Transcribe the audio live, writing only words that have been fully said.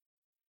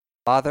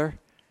Father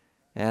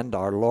and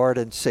our Lord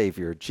and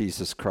Savior,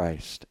 Jesus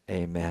Christ.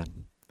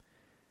 Amen.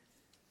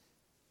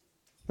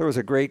 There was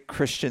a great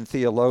Christian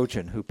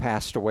theologian who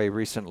passed away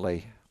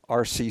recently,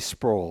 R.C.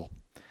 Sproul.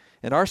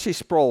 And R.C.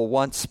 Sproul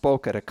once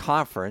spoke at a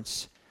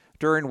conference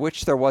during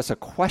which there was a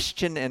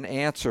question and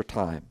answer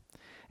time.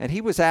 And he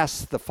was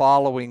asked the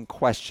following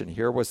question.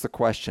 Here was the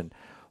question.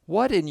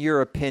 What, in your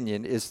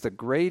opinion, is the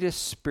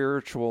greatest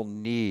spiritual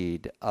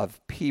need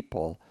of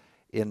people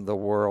in the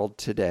world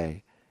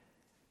today?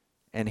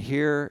 And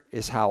here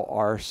is how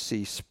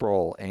R.C.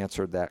 Sproul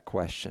answered that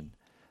question.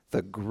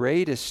 The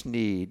greatest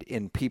need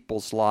in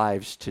people's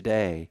lives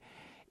today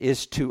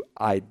is to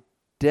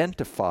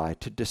identify,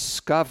 to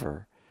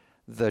discover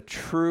the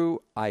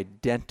true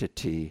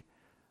identity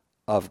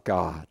of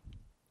God.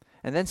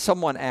 And then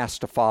someone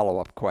asked a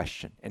follow-up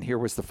question, and here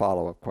was the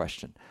follow-up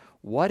question.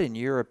 What, in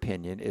your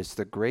opinion, is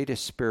the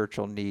greatest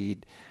spiritual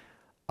need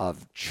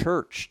of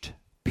churched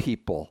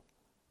people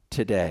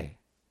today?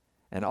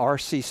 And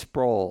R.C.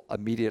 Sproul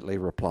immediately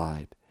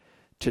replied,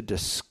 to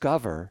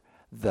discover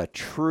the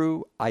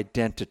true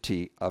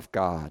identity of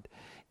God.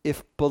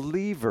 If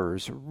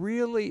believers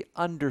really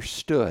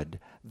understood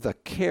the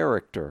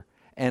character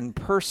and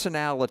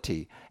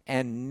personality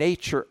and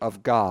nature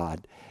of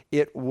God,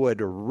 it would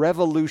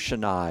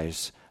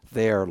revolutionize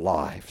their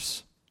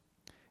lives.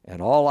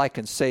 And all I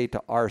can say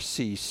to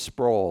R.C.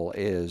 Sproul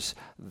is,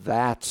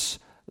 that's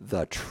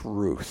the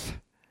truth.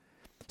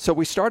 So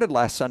we started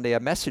last Sunday a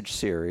message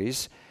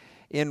series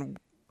in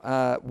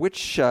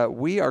which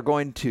we are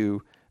going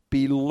to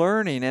be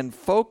learning and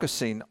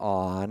focusing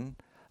on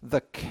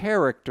the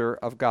character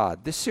of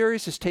God. This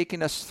series is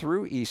taking us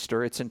through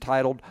Easter. It's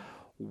entitled,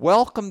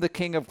 Welcome the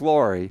King of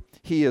Glory.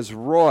 He is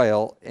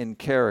royal in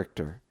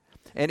character.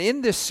 And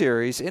in this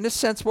series, in a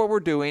sense, what we're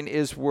doing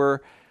is we're,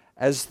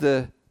 as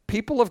the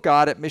people of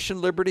God at Mission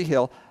Liberty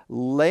Hill,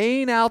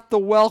 laying out the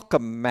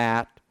welcome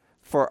mat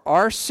for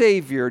our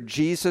Savior,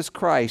 Jesus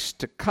Christ,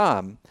 to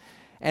come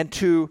and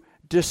to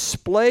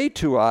display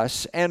to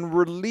us and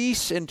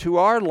release into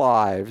our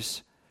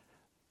lives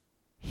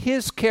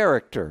His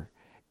character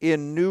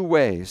in new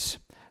ways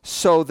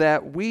so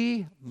that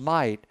we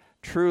might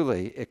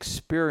truly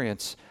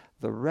experience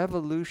the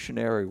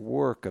revolutionary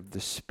work of the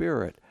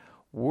Spirit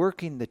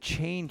working the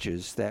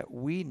changes that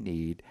we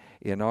need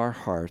in our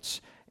hearts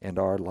and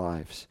our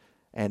lives.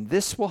 And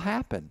this will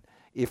happen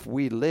if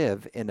we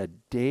live in a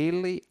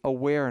daily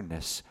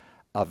awareness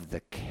of the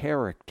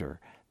character,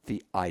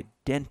 the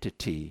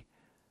identity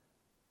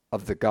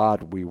of the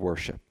God we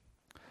worship.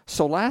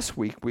 So last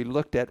week we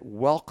looked at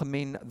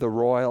welcoming the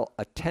royal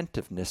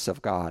attentiveness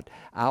of God.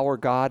 Our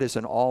God is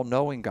an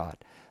all-knowing God.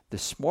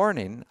 This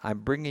morning I'm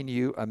bringing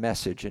you a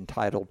message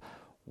entitled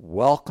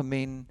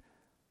Welcoming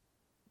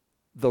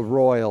the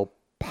Royal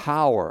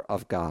Power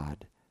of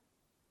God,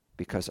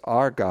 because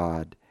our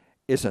God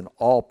is an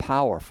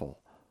all-powerful,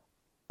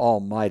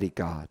 almighty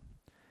God.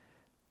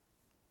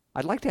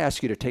 I'd like to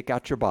ask you to take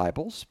out your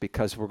Bibles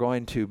because we're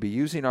going to be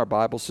using our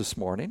Bibles this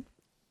morning.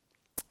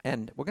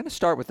 And we're going to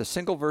start with a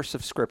single verse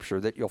of Scripture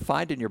that you'll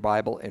find in your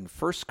Bible in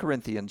 1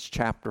 Corinthians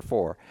chapter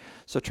 4.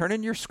 So turn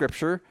in your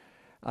Scripture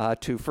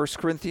to 1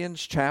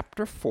 Corinthians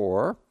chapter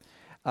 4.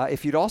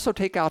 If you'd also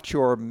take out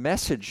your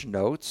message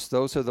notes,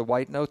 those are the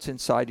white notes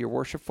inside your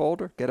worship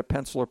folder. Get a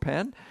pencil or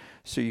pen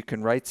so you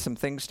can write some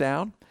things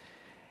down.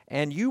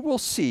 And you will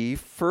see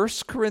 1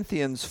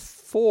 Corinthians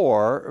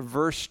 4,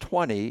 verse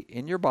 20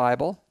 in your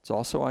Bible. It's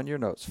also on your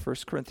notes. 1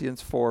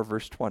 Corinthians 4,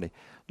 verse 20.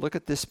 Look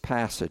at this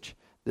passage.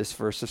 This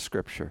verse of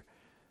Scripture,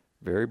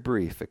 very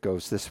brief, it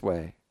goes this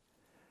way.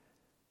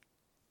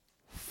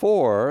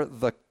 For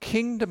the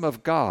kingdom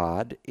of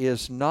God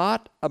is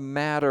not a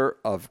matter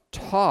of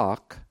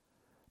talk,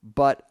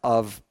 but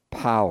of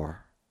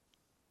power.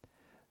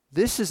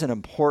 This is an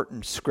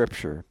important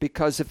scripture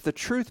because if the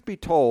truth be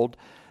told,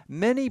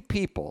 many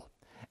people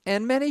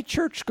and many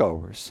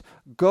churchgoers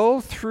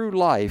go through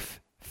life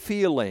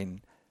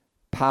feeling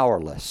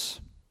powerless.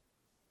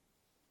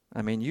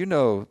 I mean, you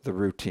know the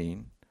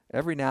routine.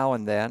 Every now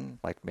and then,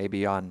 like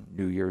maybe on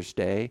New Year's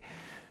Day,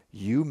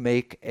 you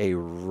make a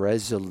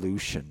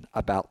resolution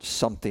about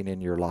something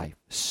in your life,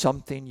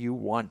 something you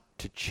want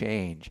to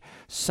change,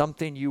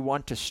 something you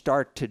want to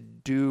start to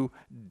do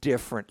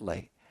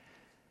differently.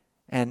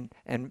 And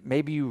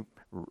maybe you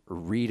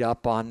read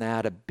up on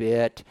that a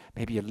bit.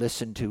 Maybe you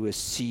listen to a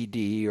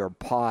CD or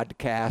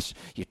podcast.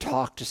 You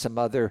talk to some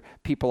other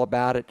people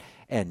about it,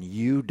 and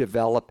you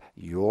develop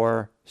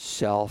your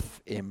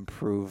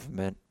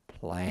self-improvement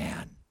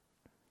plan.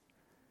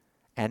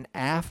 And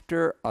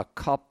after a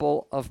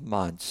couple of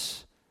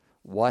months,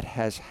 what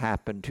has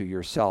happened to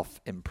your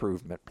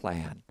self-improvement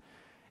plan?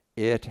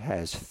 It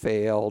has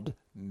failed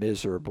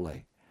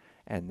miserably.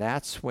 And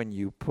that's when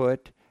you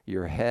put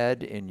your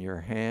head in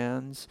your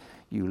hands,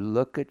 you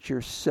look at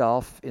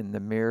yourself in the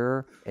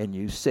mirror, and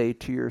you say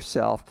to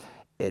yourself,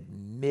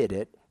 admit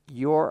it,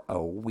 you're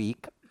a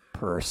weak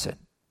person.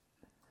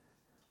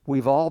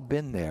 We've all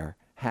been there,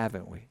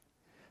 haven't we?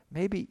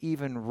 Maybe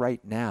even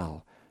right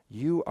now,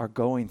 you are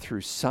going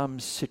through some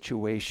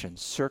situation,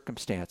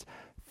 circumstance,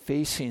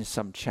 facing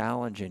some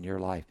challenge in your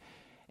life,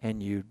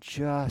 and you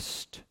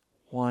just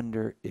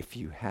wonder if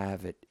you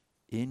have it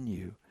in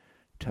you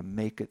to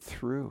make it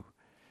through.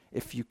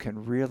 If you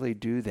can really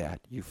do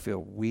that, you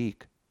feel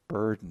weak,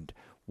 burdened,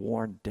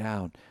 worn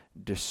down,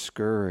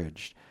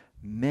 discouraged.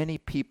 Many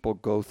people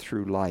go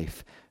through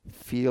life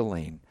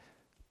feeling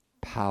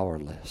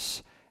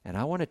powerless. And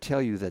I want to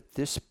tell you that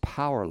this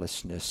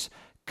powerlessness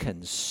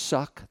can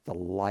suck the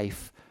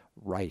life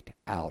right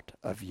out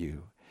of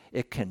you.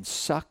 It can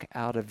suck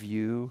out of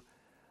you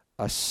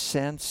a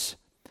sense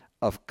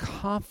of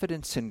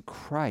confidence in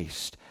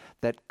Christ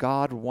that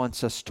God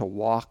wants us to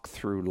walk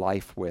through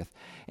life with.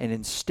 And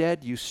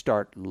instead you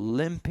start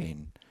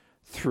limping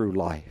through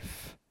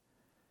life.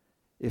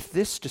 If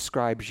this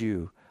describes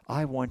you,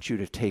 I want you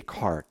to take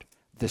heart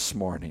this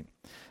morning,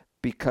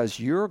 because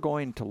you're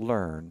going to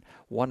learn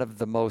one of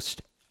the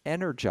most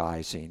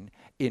energizing,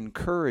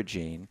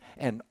 encouraging,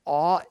 and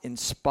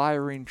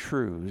awe-inspiring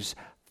truths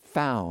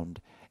found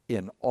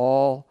in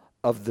all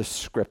of the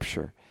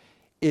Scripture.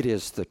 It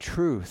is the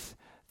truth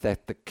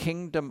that the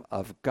kingdom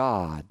of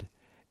God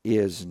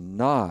is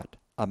not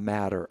a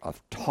matter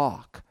of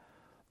talk,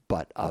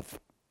 but of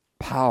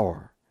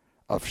power,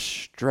 of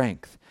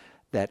strength.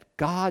 That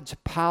God's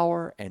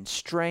power and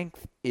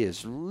strength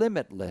is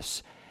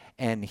limitless,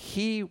 and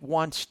He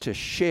wants to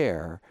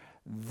share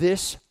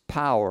this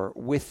power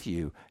with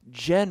you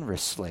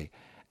generously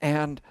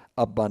and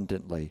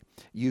abundantly.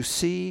 You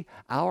see,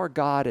 our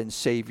God and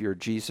Savior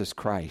Jesus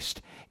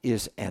Christ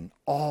is an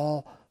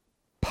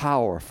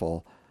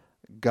all-powerful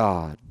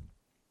God.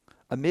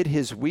 Amid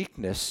his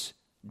weakness,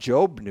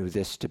 Job knew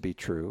this to be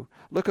true.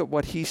 Look at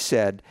what he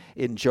said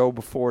in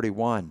Job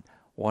 41,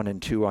 1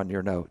 and 2 on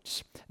your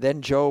notes.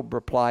 Then Job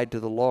replied to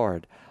the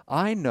Lord,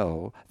 I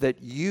know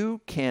that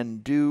you can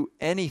do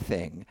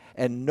anything,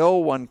 and no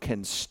one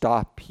can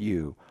stop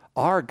you.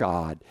 Our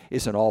God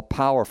is an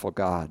all-powerful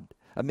God.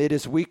 Amid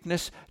his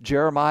weakness,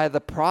 Jeremiah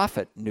the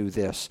prophet knew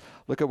this.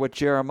 Look at what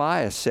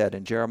Jeremiah said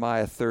in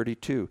Jeremiah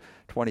 32,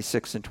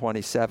 26 and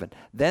 27.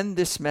 Then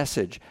this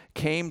message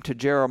came to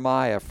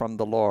Jeremiah from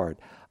the Lord.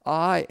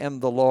 I am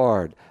the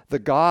Lord, the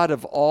God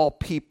of all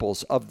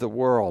peoples of the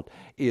world.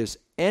 Is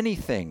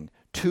anything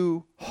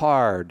too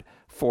hard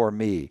for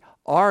me?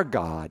 Our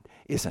God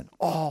is an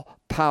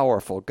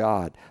all-powerful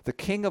God, the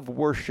King of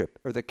worship,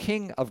 or the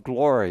King of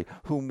glory,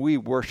 whom we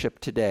worship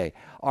today,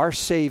 our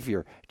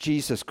Savior,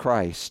 Jesus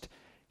Christ.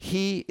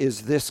 He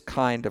is this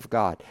kind of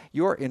God.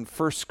 You're in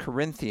 1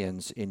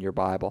 Corinthians in your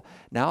Bible.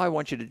 Now I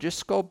want you to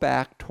just go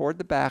back toward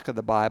the back of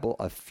the Bible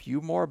a few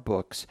more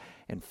books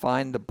and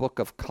find the book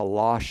of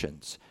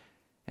Colossians,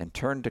 and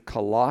turn to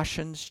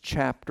Colossians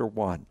chapter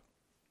 1.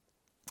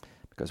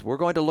 Because we're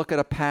going to look at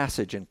a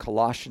passage in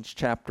Colossians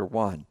chapter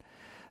 1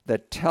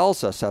 that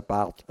tells us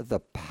about the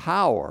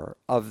power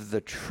of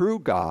the true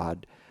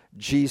God,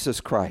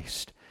 Jesus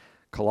Christ.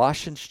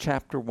 Colossians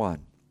chapter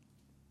 1.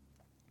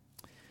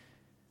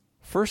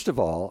 First of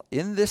all,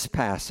 in this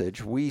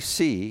passage we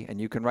see, and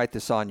you can write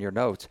this on your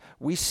notes,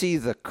 we see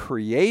the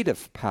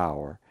creative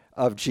power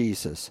of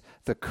Jesus,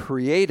 the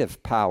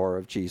creative power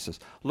of Jesus.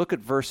 Look at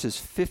verses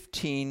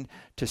 15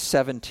 to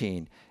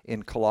 17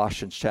 in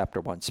Colossians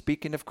chapter 1.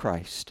 Speaking of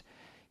Christ,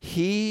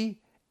 He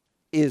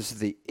is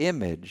the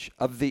image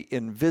of the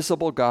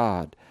invisible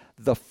God,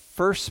 the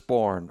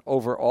firstborn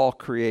over all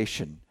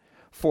creation.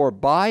 For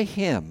by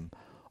Him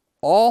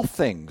all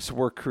things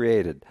were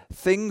created,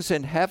 things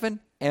in heaven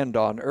and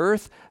on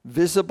earth,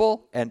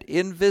 visible and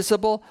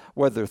invisible,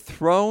 whether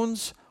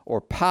thrones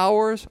or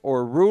powers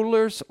or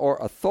rulers or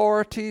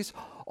authorities.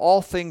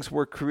 All things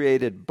were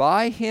created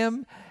by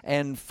Him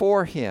and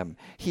for Him.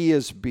 He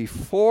is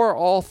before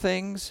all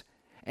things,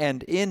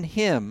 and in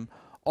Him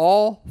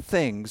all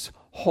things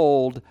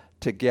hold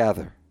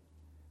together.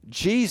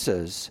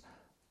 Jesus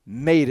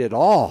made it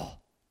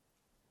all.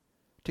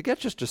 To get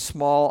just a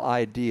small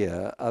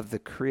idea of the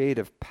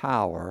creative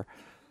power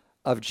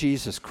of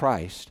Jesus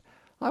Christ,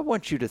 I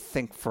want you to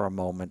think for a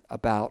moment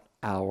about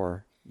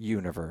our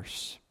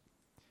universe.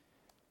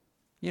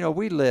 You know,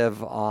 we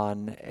live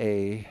on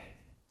a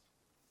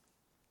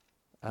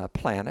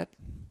planet,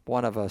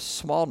 one of a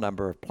small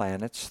number of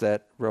planets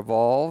that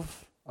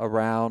revolve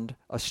around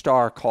a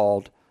star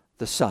called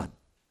the sun.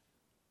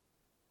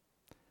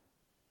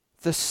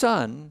 The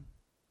sun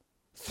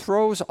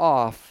throws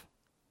off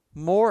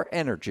more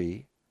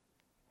energy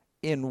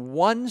in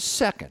 1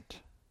 second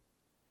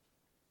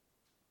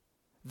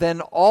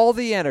than all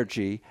the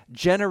energy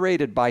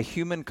generated by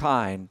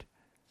humankind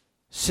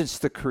since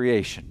the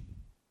creation.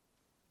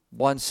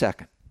 1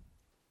 second.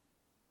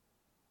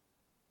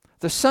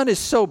 The sun is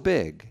so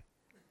big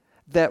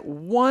that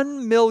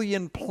 1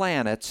 million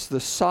planets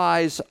the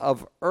size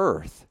of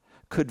Earth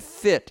could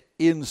fit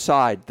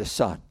inside the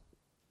sun.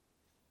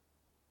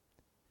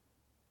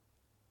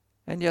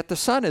 And yet the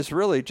sun is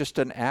really just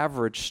an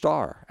average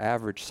star,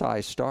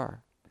 average-sized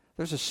star.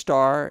 There's a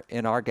star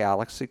in our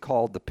galaxy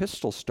called the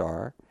Pistol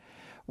Star,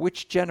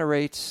 which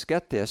generates,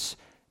 get this,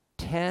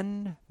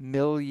 10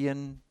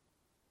 million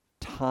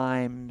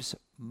times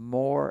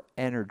more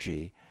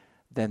energy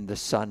than the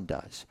sun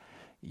does.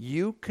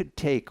 you could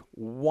take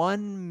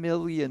 1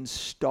 million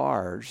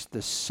stars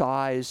the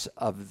size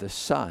of the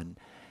sun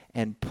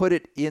and put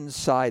it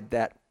inside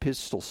that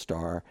pistol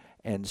star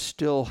and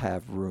still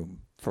have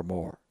room for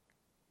more.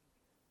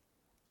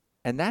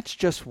 And that's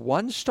just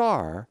one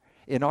star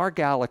in our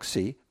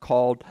galaxy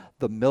called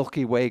the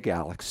Milky Way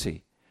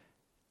galaxy.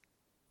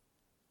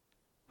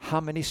 How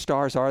many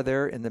stars are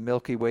there in the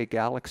Milky Way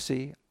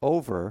galaxy?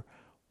 Over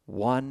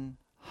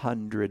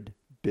 100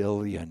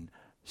 billion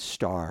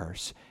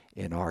stars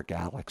in our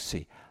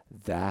galaxy.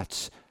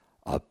 That's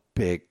a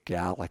big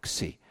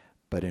galaxy.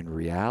 But in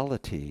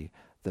reality,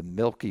 the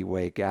Milky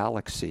Way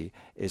galaxy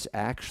is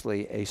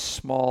actually a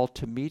small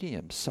to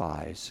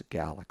medium-sized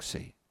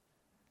galaxy.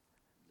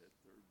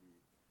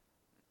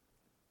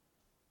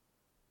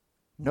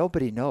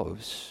 Nobody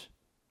knows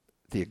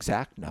the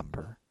exact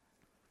number.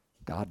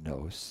 God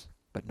knows,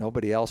 but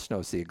nobody else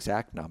knows the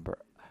exact number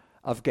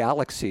of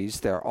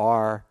galaxies there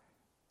are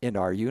in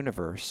our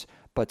universe,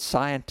 but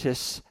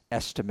scientists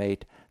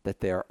estimate that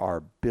there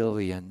are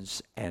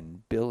billions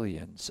and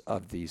billions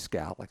of these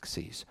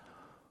galaxies.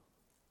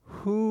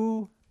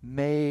 Who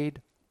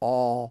made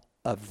all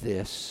of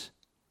this?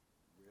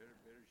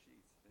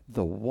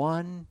 The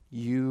one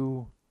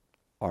you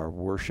are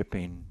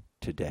worshiping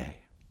today.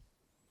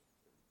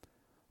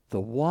 The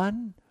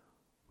one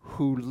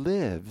who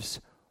lives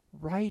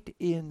right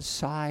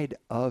inside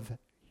of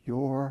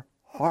your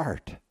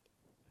heart.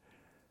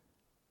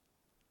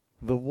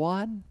 The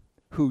one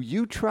who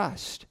you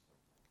trust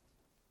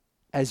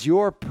as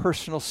your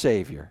personal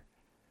Savior,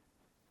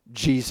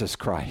 Jesus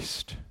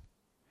Christ.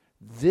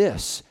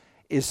 This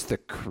is the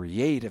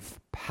creative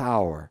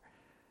power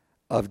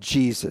of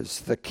Jesus,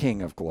 the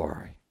King of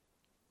glory.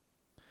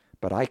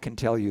 But I can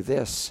tell you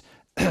this,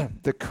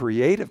 the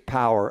creative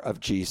power of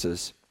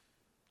Jesus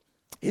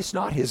is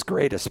not his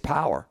greatest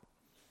power.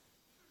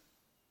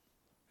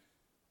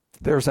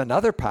 There's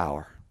another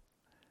power.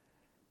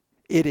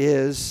 It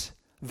is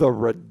the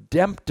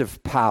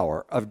redemptive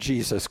power of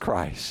Jesus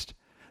Christ.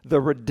 The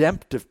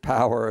redemptive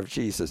power of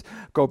Jesus.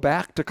 Go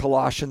back to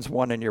Colossians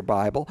 1 in your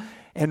Bible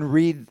and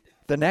read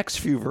the next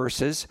few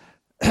verses,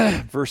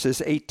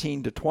 verses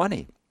 18 to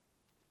 20.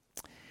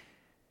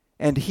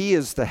 And he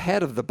is the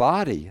head of the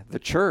body, the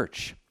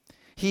church.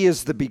 He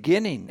is the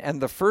beginning and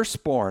the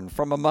firstborn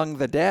from among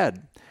the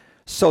dead,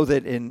 so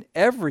that in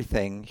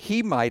everything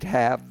he might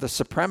have the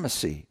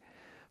supremacy.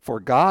 For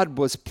God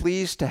was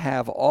pleased to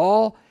have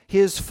all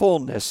his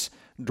fullness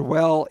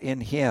dwell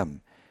in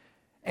him,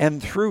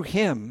 and through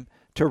him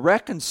to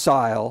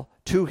reconcile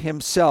to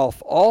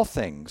himself all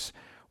things,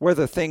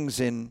 whether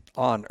things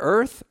on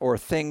earth or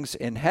things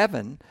in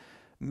heaven,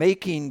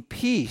 making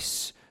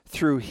peace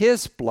through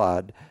his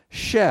blood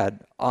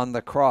shed on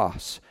the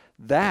cross.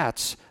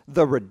 That's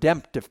the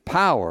redemptive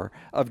power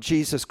of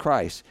Jesus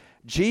Christ.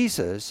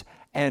 Jesus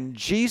and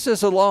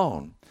Jesus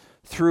alone,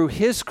 through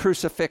his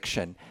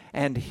crucifixion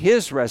and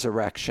his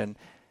resurrection,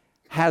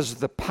 has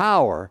the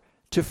power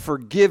to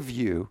forgive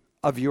you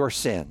of your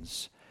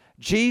sins.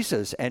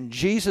 Jesus and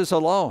Jesus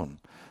alone,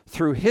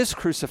 through his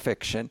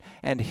crucifixion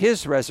and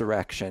his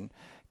resurrection,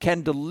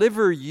 can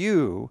deliver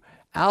you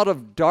out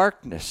of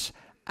darkness,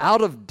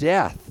 out of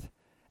death,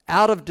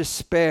 out of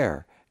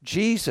despair.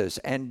 Jesus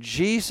and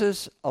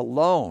Jesus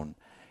alone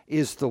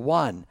is the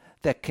one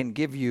that can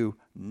give you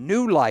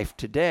new life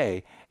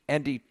today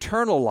and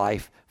eternal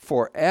life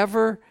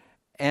forever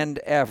and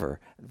ever.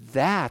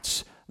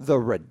 That's the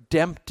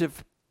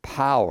redemptive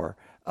power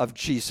of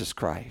Jesus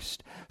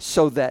Christ.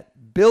 So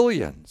that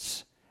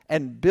billions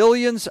and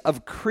billions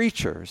of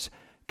creatures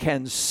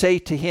can say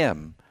to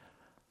him,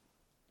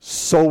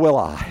 "So will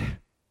I."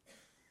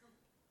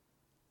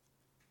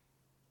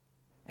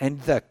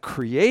 And the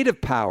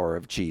creative power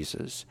of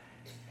Jesus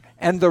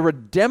and the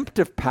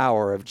redemptive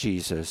power of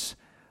Jesus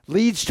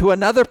leads to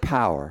another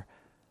power,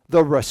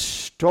 the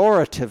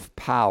restorative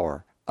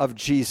power of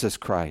Jesus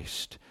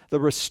Christ. The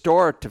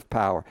restorative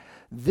power.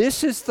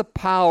 This is the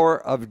power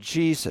of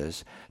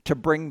Jesus to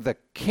bring the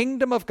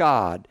kingdom of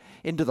God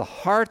into the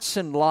hearts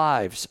and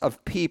lives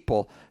of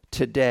people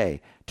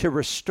today, to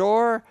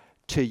restore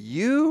to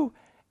you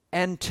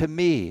and to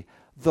me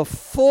the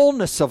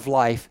fullness of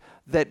life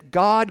that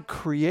God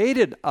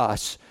created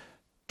us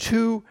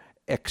to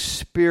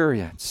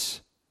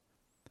experience.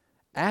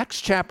 Acts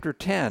chapter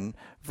 10,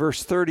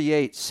 verse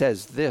 38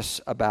 says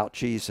this about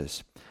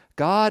Jesus.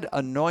 God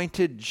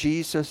anointed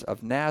Jesus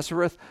of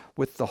Nazareth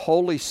with the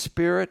Holy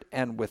Spirit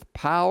and with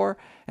power,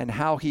 and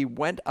how he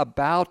went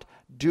about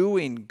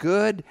doing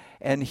good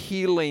and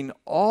healing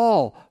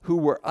all who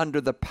were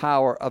under the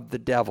power of the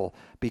devil,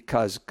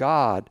 because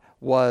God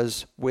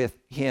was with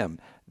him.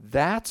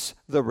 That's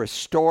the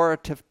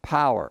restorative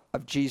power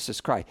of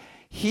Jesus Christ.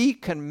 He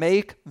can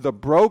make the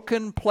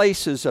broken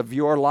places of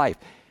your life,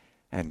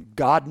 and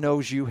God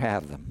knows you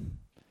have them,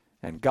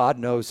 and God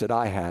knows that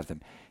I have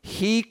them.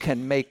 He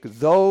can make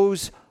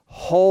those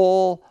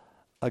whole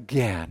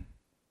again.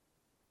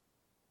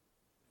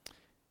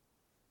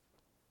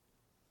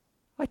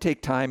 I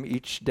take time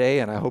each day,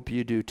 and I hope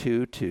you do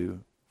too,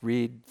 to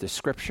read the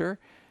scripture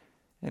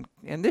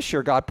And this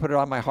year, God put it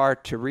on my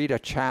heart to read a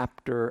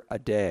chapter a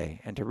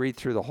day and to read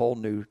through the whole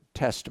New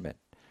Testament.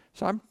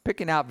 So I'm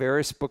picking out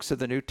various books of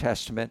the New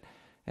Testament,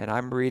 and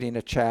I'm reading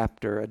a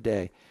chapter a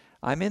day.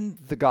 I'm in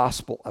the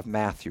Gospel of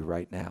Matthew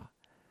right now.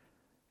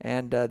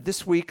 And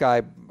this week,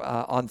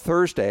 on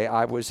Thursday,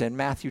 I was in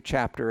Matthew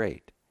chapter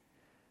 8.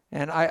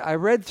 And I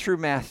read through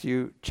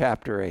Matthew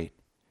chapter 8.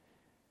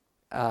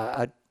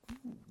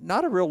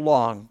 Not a real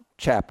long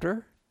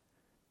chapter.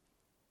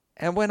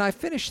 And when I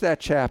finished that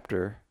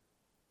chapter,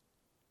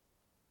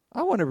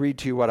 I want to read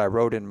to you what I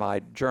wrote in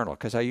my journal,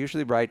 because I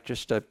usually write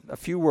just a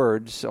few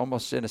words,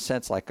 almost in a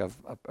sense like a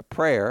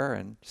prayer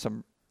and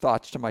some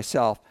thoughts to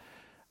myself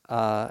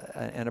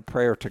and a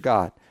prayer to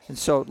God. And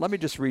so let me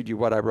just read you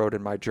what I wrote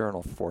in my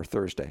journal for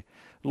Thursday.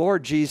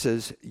 Lord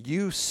Jesus,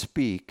 you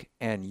speak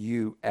and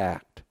you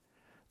act.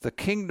 The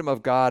kingdom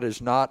of God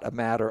is not a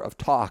matter of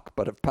talk,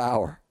 but of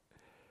power.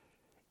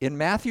 In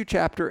Matthew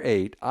chapter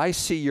 8, I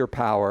see your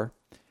power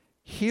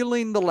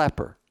healing the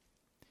leper,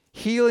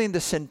 healing the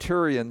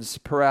centurion's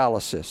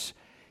paralysis,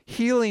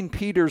 healing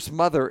Peter's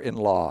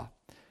mother-in-law,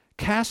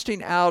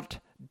 casting out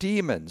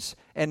demons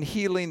and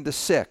healing the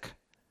sick,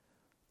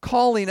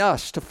 calling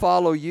us to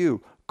follow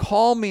you,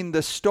 calming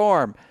the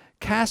storm,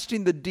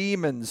 casting the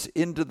demons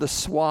into the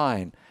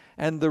swine.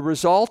 And the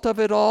result of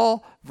it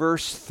all,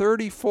 verse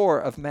 34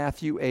 of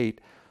Matthew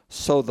 8,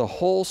 so the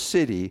whole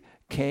city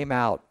came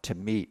out to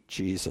meet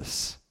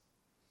Jesus.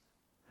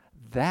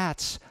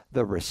 That's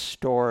the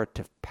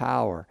restorative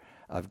power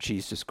of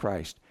Jesus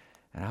Christ.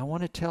 And I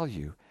want to tell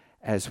you,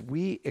 as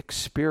we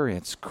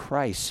experience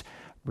Christ's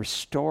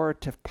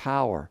restorative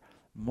power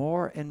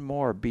more and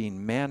more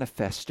being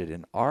manifested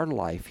in our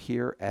life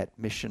here at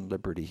Mission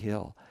Liberty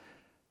Hill,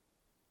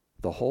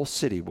 the whole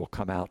city will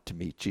come out to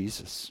meet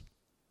Jesus.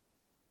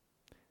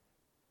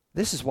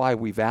 This is why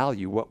we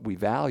value what we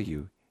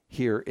value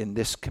here in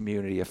this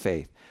community of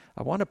faith.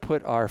 I want to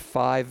put our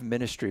 5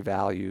 ministry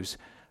values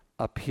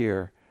up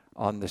here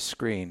on the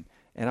screen,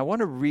 and I want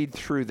to read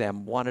through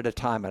them one at a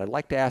time, and I'd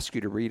like to ask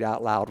you to read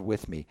out loud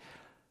with me.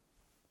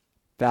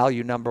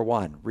 Value number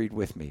 1, read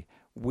with me.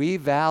 We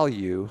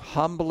value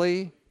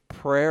humbly,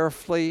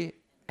 prayerfully,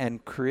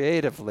 and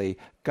creatively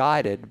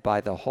guided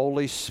by the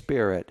Holy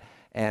Spirit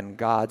and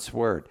God's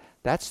Word.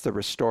 That's the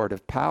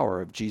restorative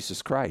power of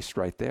Jesus Christ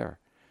right there.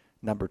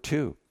 Number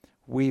 2,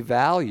 we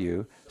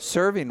value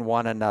serving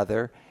one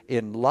another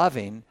in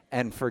loving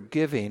and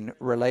forgiving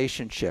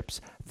relationships.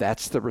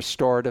 That's the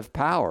restorative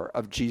power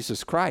of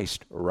Jesus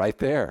Christ right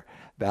there.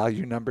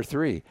 Value number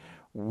 3,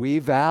 we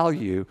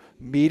value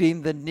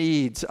meeting the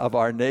needs of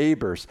our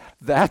neighbors.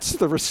 That's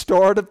the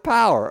restorative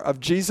power of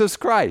Jesus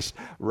Christ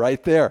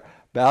right there.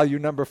 Value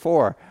number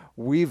 4,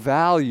 we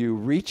value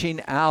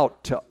reaching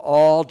out to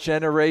all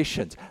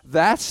generations.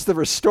 That's the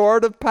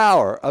restorative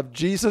power of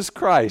Jesus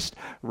Christ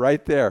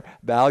right there.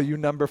 Value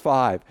number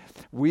 5,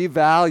 we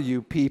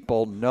value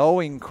people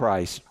knowing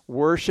Christ,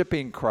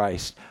 worshiping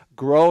Christ,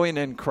 growing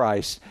in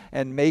Christ,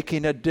 and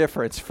making a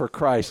difference for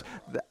Christ.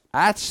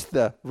 That's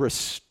the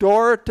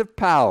restorative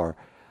power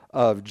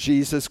of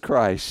Jesus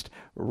Christ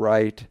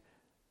right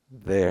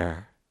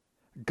there.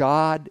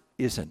 God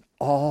is an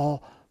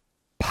all-powerful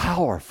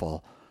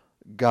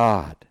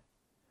God.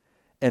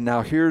 And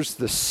now here's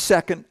the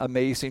second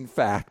amazing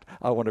fact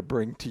I want to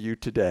bring to you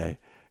today.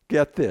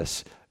 Get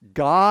this.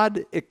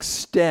 God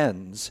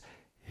extends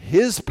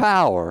His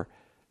power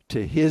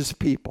to His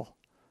people.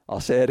 I'll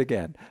say it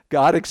again.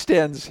 God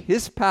extends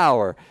His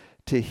power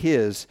to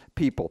His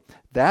people.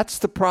 That's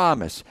the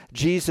promise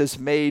Jesus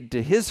made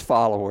to His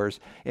followers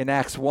in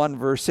Acts 1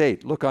 verse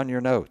 8. Look on your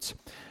notes.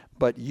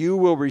 But you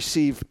will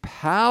receive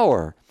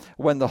power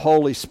when the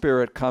Holy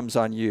Spirit comes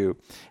on you,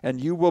 and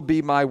you will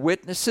be my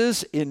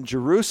witnesses in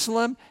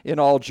Jerusalem, in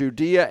all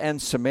Judea and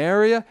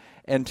Samaria,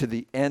 and to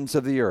the ends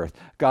of the earth.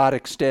 God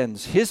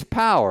extends His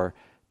power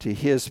to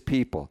His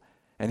people.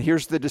 And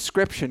here's the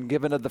description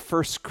given of the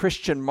first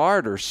Christian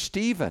martyr,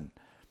 Stephen,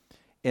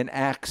 in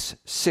Acts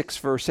 6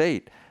 verse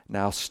 8.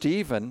 Now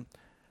Stephen,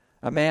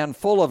 a man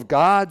full of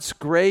God's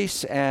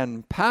grace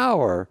and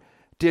power,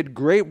 did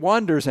great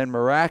wonders and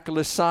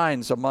miraculous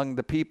signs among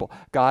the people.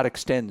 God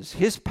extends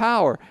His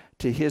power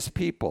to His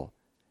people.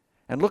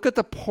 And look at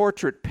the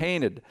portrait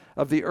painted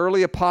of the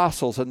early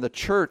apostles and the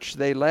church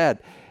they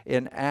led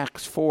in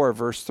Acts 4,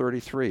 verse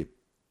 33.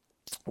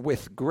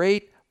 With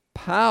great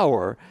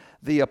power,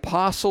 the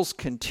apostles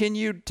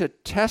continued to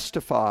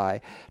testify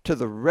to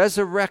the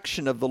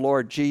resurrection of the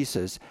Lord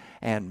Jesus,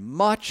 and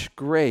much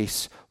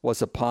grace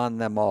was upon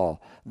them all.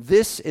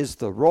 This is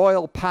the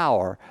royal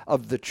power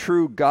of the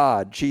true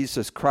God,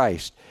 Jesus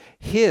Christ.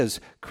 His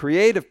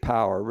creative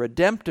power,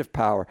 redemptive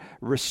power,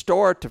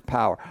 restorative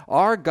power.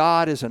 Our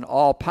God is an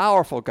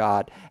all-powerful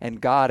God, and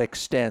God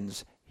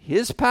extends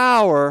His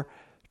power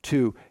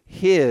to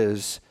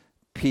His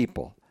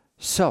people.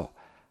 So,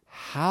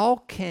 how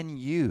can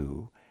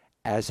you,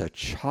 as a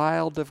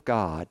child of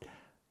God,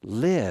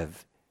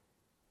 live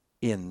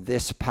in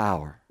this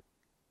power?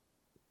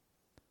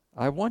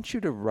 I want you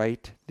to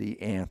write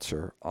the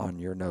answer on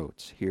your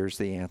notes. Here's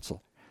the answer.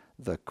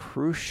 The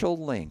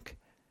crucial link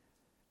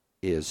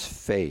is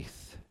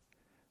faith.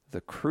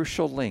 The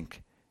crucial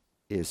link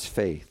is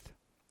faith.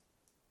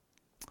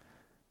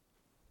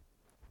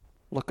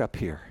 Look up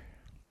here.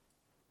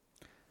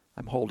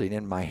 I'm holding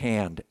in my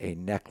hand a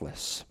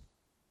necklace.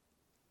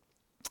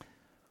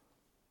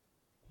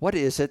 What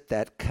is it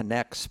that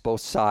connects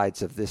both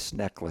sides of this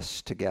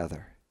necklace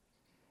together?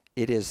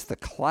 It is the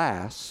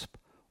clasp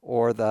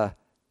or the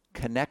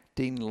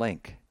connecting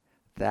link.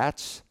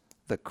 That's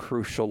the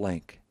crucial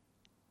link.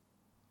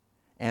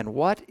 And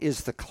what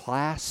is the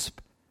clasp?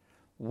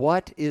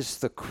 What is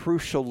the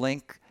crucial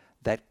link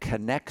that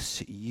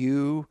connects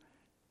you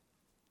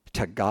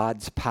to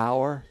God's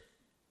power?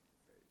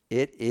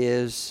 It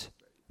is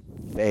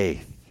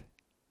faith.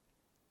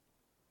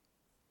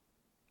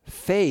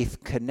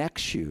 Faith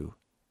connects you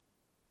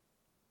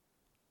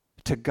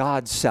to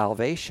God's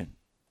salvation.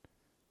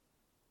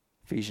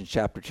 Ephesians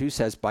chapter 2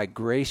 says, by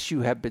grace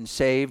you have been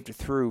saved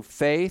through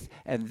faith,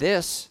 and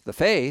this, the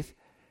faith,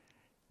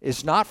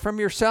 is not from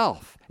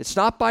yourself. It's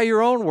not by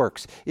your own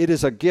works. It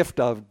is a gift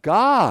of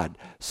God,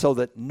 so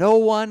that no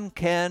one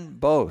can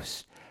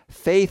boast.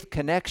 Faith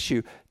connects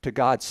you to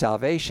God's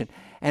salvation,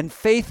 and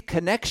faith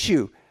connects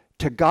you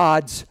to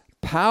God's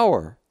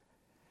power.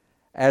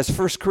 As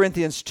 1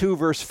 Corinthians 2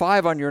 verse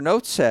 5 on your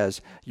notes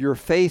says, your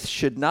faith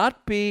should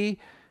not be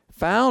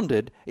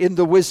founded in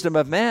the wisdom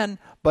of men,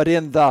 but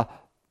in the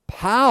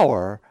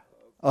power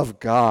of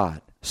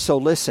God. So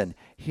listen,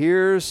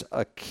 here's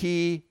a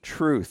key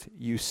truth.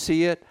 You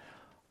see it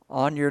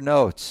on your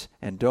notes,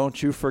 and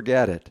don't you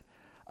forget it.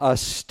 A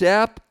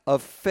step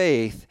of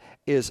faith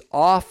is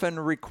often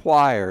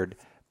required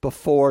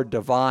before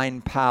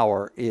divine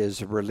power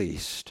is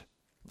released.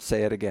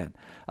 Say it again.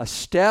 A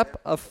step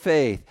of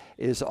faith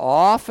is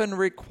often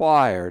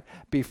required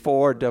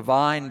before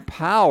divine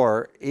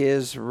power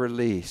is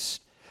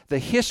released. The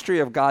history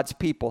of God's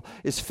people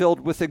is filled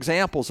with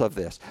examples of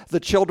this. The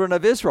children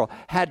of Israel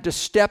had to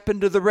step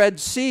into the Red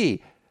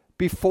Sea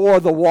before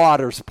the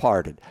waters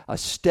parted. A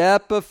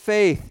step of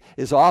faith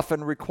is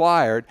often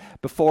required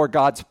before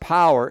God's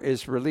power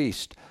is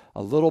released.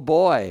 A little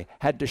boy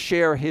had to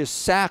share his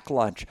sack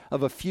lunch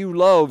of a few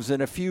loaves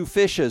and a few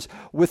fishes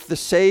with the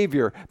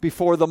Savior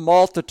before the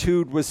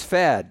multitude was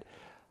fed.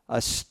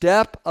 A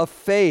step of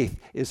faith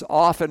is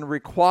often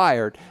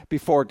required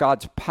before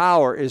God's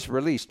power is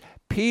released.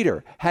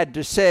 Peter had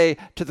to say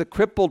to the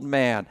crippled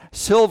man,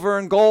 silver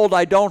and gold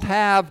I don't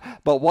have,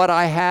 but what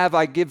I have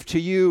I give to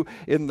you.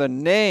 In the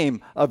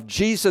name of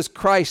Jesus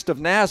Christ of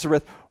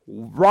Nazareth,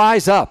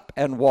 rise up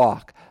and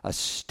walk. A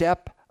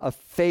step of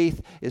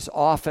faith is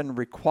often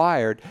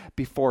required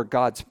before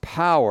God's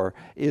power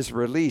is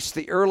released.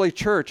 The early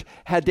church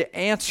had to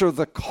answer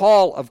the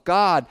call of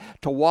God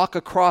to walk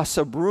across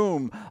a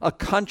room, a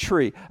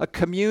country, a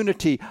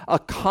community, a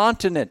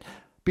continent,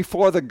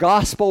 before the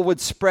gospel would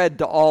spread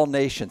to all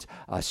nations.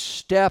 A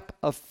step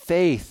of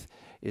faith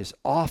is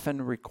often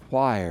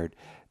required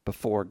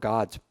before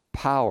God's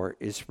power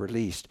is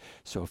released.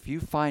 So if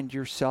you find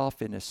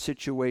yourself in a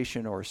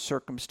situation or a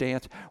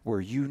circumstance where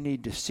you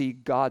need to see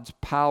God's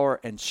power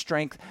and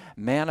strength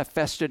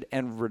manifested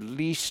and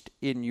released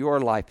in your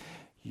life,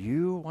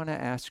 you want to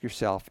ask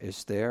yourself,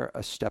 is there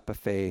a step of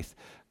faith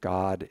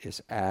God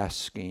is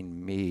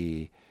asking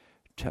me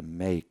to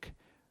make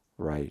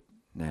right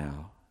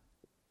now?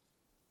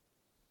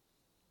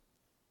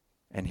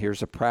 And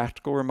here's a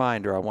practical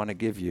reminder I want to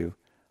give you.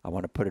 I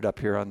want to put it up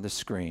here on the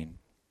screen.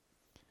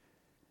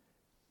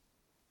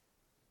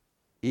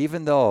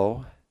 Even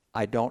though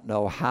I don't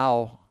know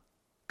how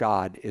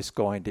God is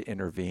going to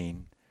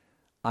intervene,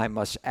 I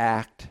must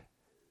act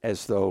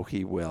as though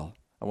He will.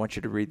 I want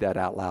you to read that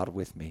out loud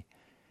with me.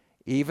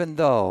 Even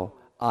though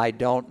I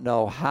don't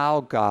know how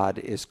God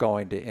is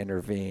going to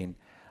intervene,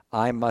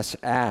 I must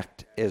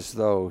act as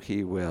though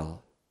He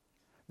will.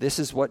 This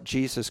is what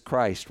Jesus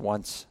Christ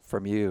wants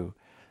from you.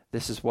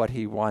 This is what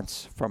He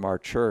wants from our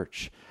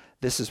church.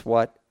 This is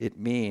what it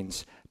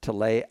means to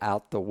lay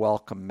out the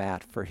welcome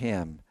mat for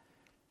Him.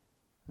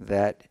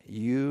 That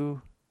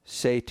you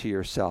say to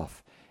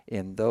yourself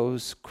in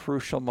those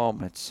crucial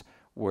moments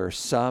where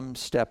some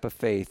step of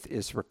faith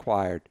is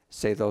required,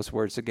 say those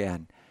words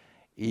again.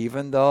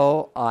 Even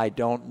though I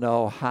don't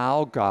know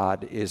how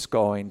God is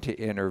going to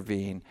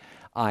intervene,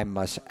 I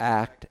must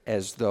act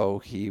as though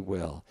He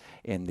will.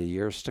 In the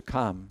years to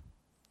come,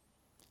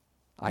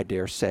 I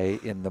dare say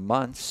in the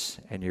months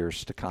and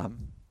years to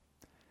come,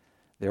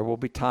 there will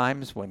be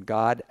times when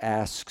God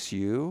asks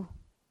you,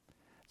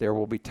 there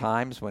will be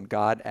times when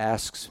God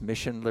asks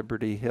Mission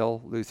Liberty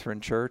Hill Lutheran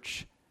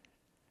Church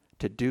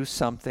to do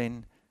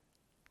something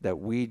that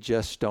we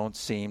just don't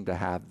seem to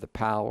have the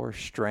power,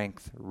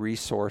 strength,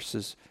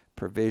 resources,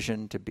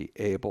 provision to be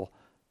able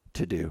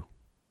to do.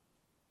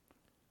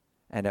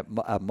 And at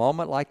a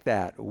moment like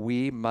that,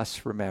 we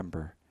must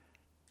remember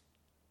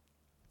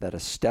that a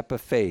step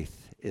of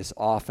faith is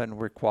often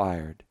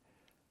required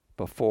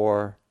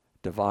before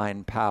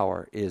divine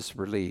power is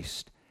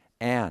released.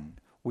 And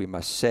we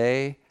must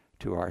say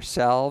to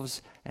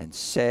ourselves and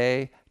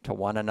say to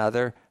one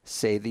another,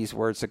 say these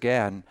words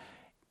again,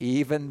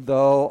 even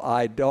though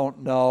I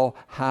don't know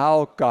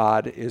how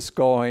God is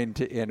going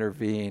to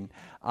intervene,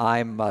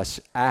 I must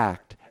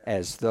act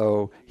as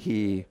though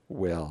he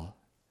will.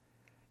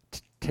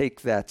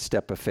 Take that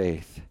step of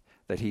faith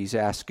that he's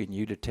asking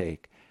you to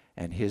take,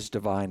 and his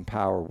divine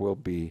power will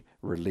be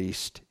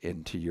released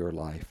into your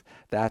life.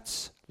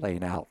 That's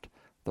laying out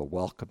the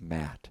welcome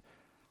mat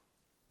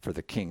for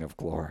the King of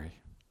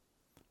Glory.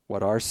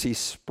 What R.C.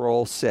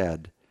 Sproul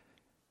said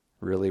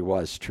really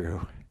was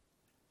true.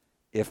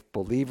 If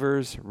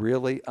believers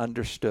really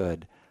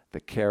understood the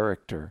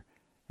character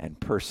and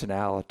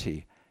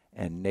personality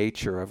and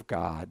nature of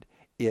God,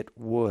 it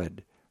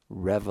would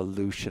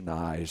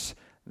revolutionize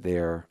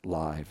their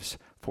lives.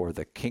 For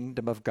the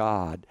kingdom of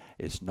God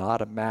is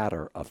not a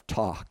matter of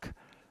talk,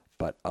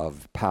 but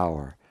of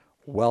power.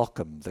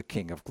 Welcome the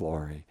King of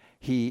Glory.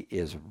 He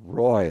is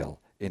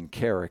royal in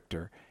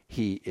character.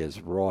 He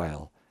is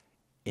royal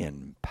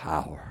in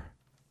power.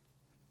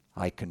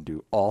 I can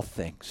do all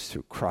things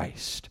through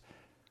Christ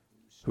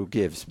who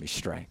gives me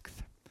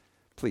strength.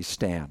 Please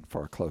stand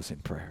for a closing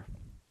prayer.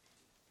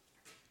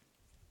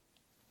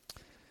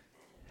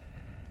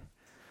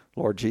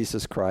 Lord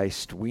Jesus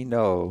Christ, we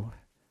know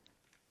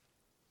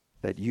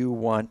that you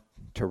want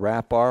to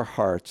wrap our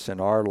hearts and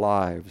our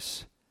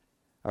lives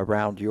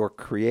around your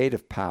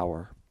creative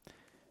power,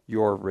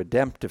 your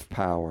redemptive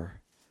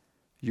power,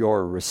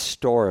 your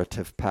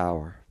restorative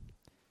power.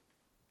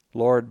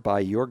 Lord,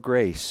 by your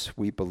grace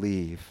we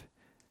believe.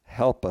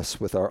 Help us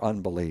with our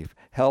unbelief.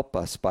 Help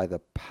us by the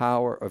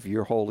power of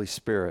your Holy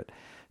Spirit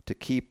to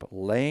keep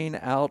laying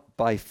out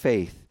by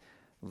faith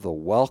the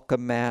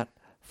welcome mat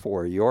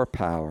for your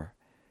power.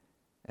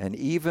 And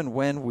even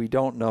when we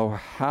don't know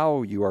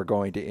how you are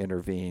going to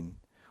intervene,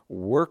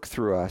 work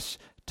through us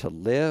to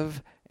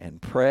live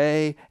and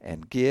pray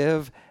and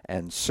give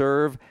and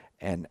serve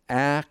and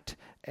act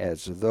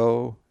as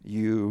though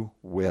you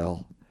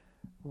will.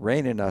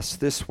 Reign in us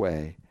this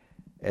way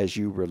as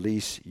you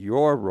release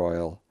your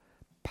royal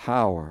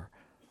power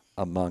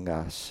among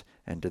us.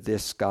 And to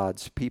this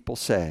God's people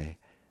say,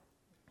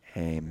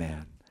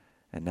 Amen.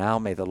 And now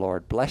may the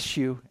Lord bless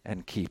you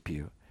and keep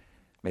you.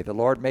 May the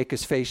Lord make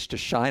his face to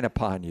shine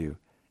upon you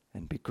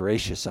and be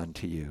gracious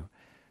unto you.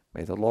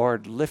 May the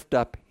Lord lift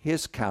up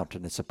his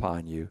countenance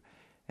upon you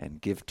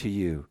and give to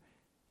you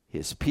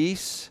his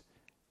peace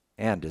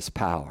and his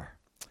power.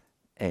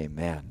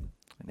 Amen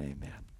and amen.